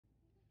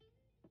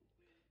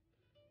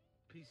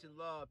Peace and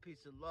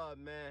love,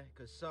 man.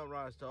 Cause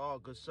sunrise to all,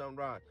 good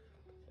sunrise.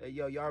 Hey,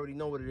 yo, you already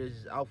know what it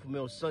is. It's Alpha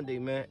Male Sunday,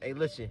 man. Hey,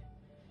 listen,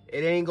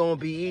 it ain't gonna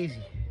be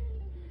easy.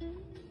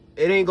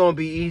 It ain't gonna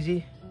be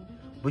easy,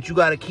 but you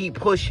gotta keep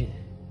pushing.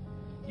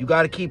 You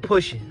gotta keep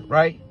pushing,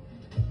 right?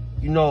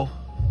 You know,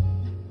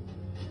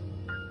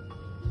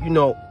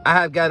 I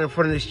have got in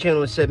front of this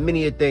channel and said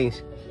many of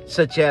things,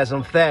 such as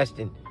I'm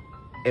fasting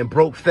and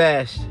broke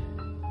fast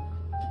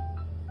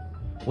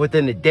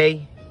within a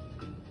day.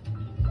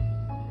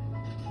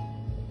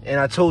 And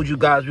I told you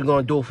guys we're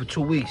gonna do it for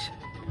 2 weeks.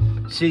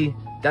 See,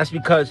 that's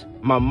because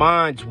my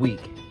mind's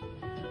weak.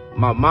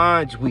 My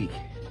mind's weak.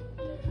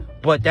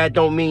 But that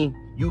don't mean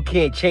you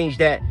can't change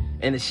that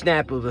in a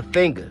snap of a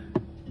finger.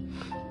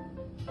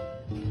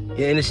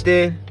 You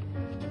understand?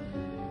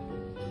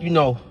 You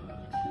know,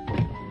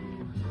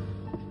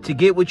 to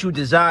get what you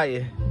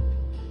desire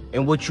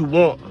and what you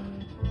want,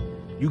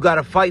 you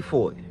gotta fight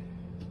for it.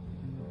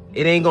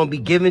 It ain't gonna be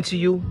given to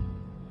you.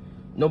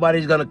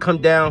 Nobody's gonna come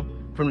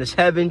down from the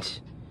heavens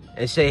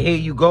and say, here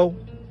you go.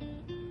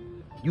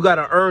 You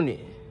gotta earn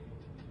it.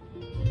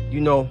 You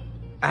know,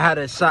 I had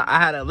an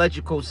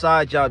electrical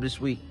side job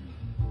this week.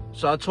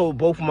 So I told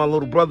both of my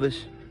little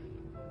brothers,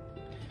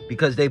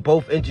 because they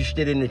both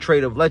interested in the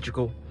trade of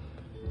electrical.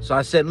 So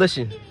I said,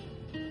 listen,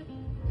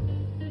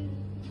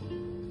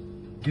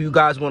 do you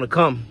guys want to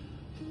come?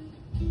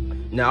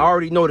 Now, I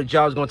already know the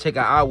job's going to take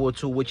an hour or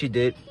two, which it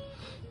did.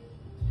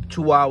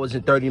 2 hours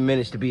and 30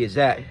 minutes to be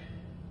exact.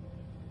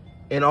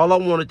 And all I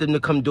wanted them to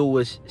come do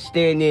was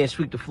stand there and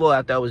sweep the floor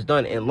after I was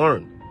done and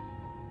learn.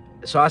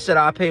 So I said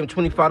I'll pay them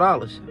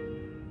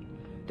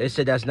 $25. They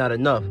said that's not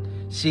enough.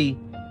 See,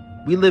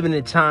 we living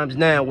in times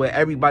now where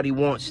everybody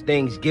wants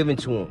things given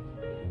to them.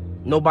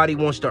 Nobody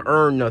wants to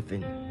earn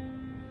nothing.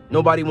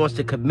 Nobody wants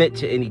to commit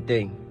to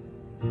anything.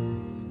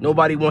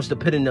 Nobody wants to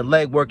put in the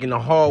legwork and the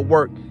hard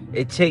work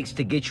it takes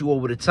to get you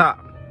over the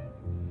top.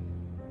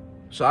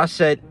 So I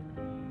said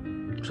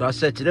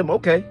to them,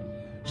 okay,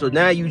 so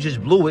now you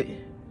just blew it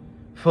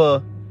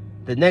for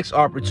the next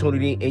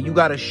opportunity, and you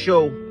gotta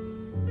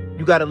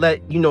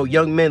let,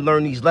 young men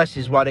learn these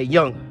lessons while they're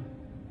young.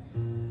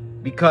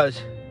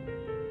 Because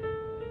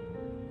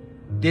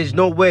there's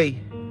no way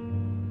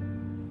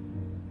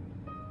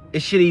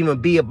it should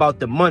even be about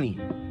the money.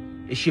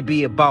 It should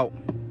be about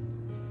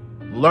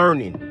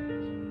learning.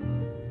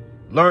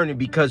 Learning,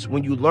 because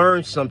when you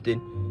learn something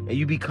and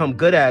you become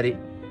good at it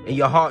and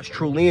your heart's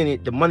truly in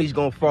it, the money's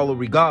gonna follow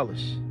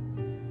regardless.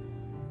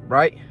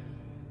 Right?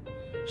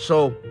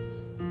 So,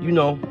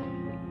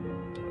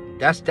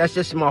 that's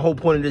just my whole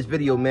point of this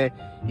video, man.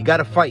 You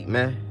gotta fight,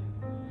 man.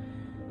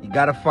 You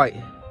gotta fight.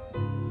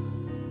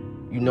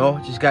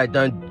 Just got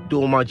done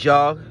doing my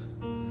jog.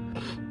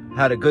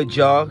 Had a good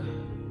jog.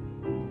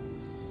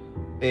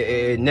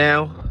 And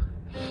now,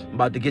 I'm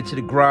about to get to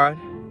the grind.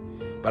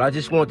 But I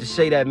just wanted to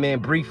say that, man,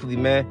 briefly,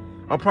 man.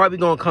 I'm probably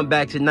going to come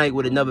back tonight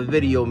with another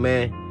video,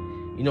 man.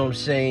 You know what I'm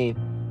saying?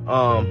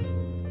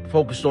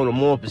 Focused on a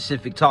more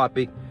specific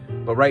topic.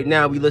 But right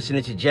now, we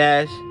listening to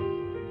jazz.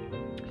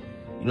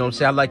 You know what I'm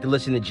saying? I like to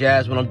listen to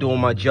jazz when I'm doing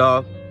my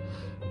job.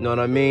 You know what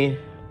I mean?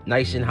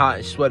 Nice and hot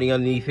and sweaty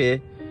underneath here.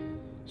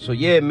 So,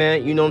 yeah,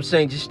 man, you know what I'm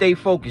saying? Just stay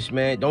focused,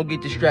 man. Don't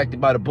get distracted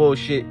by the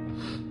bullshit.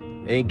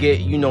 And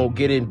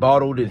get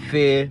bottled in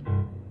fear.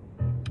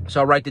 It's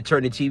all right to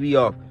turn the TV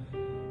off.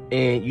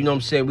 And, you know what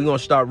I'm saying? We're going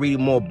to start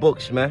reading more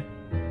books, man.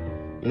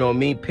 You know what I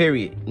mean?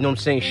 Period. You know what I'm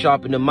saying?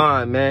 Sharpen the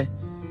mind, man.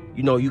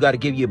 You got to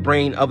give your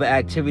brain other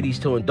activities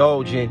to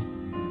indulge in.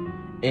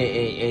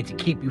 And to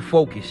keep you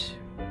focused.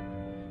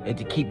 And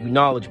to keep you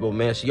knowledgeable,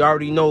 man. So you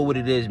already know what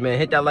it is, man.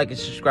 Hit that like and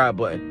subscribe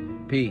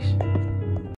button. Peace.